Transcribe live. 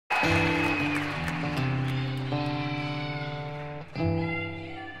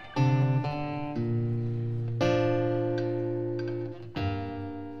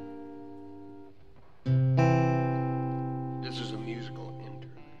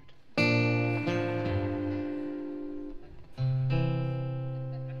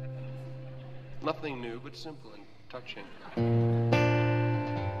Nothing new, but simple and touching.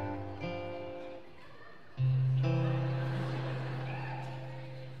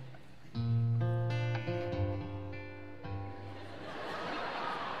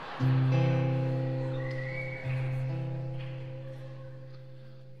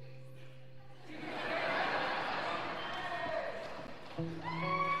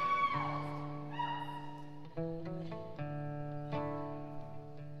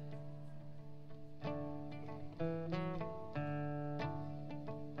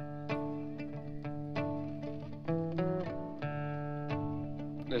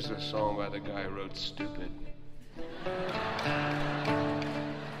 There's a song by the guy who wrote Stupid.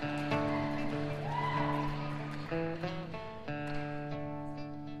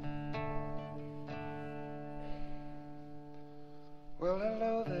 Well,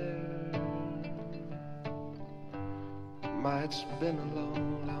 hello there. My, it's been a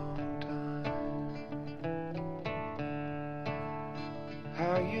long, long time.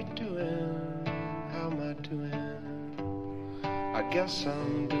 How you doing? How am I doing? I guess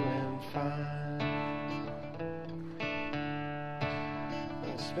I'm doing fine.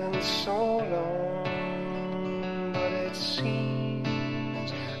 It's been so long, but it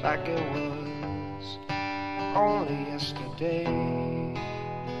seems like it was only yesterday.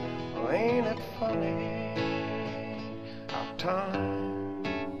 Oh, ain't it funny how time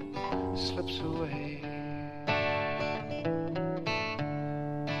slips away?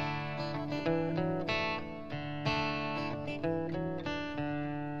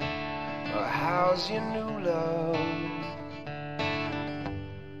 How's your new love?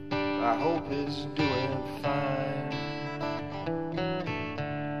 I hope it's doing fine.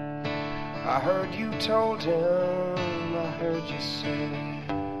 I heard you told him, I heard you say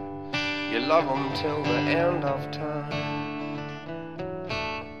you love him till the end of time.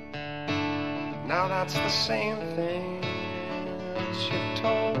 Now that's the same thing that you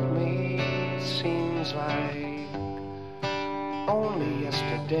told me. It seems like only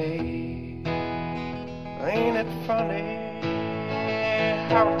yesterday. Ain't it funny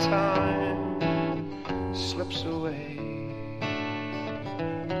how time slips away?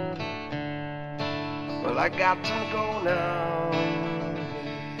 Well, I got to go now,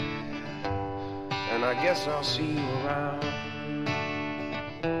 and I guess I'll see you around.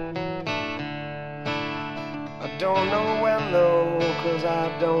 I don't know when though, 'cause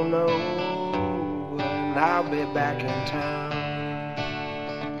I don't know when I'll be back in town.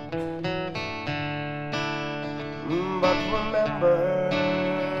 But remember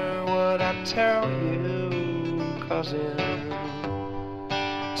what I tell you, 'cause in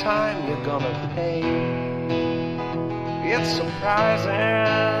time you're gonna pay. It's surprising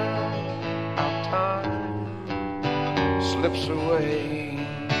how time slips away.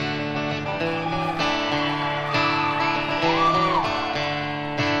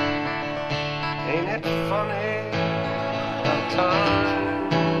 Ain't it funny how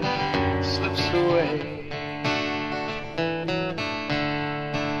time slips away?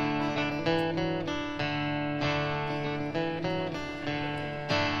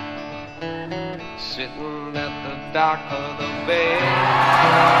 Sitting at the dock of the bay,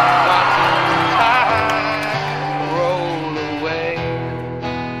 watching the tide roll away.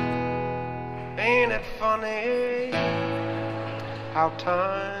 Ain't it funny how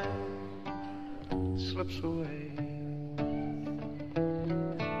time slips away?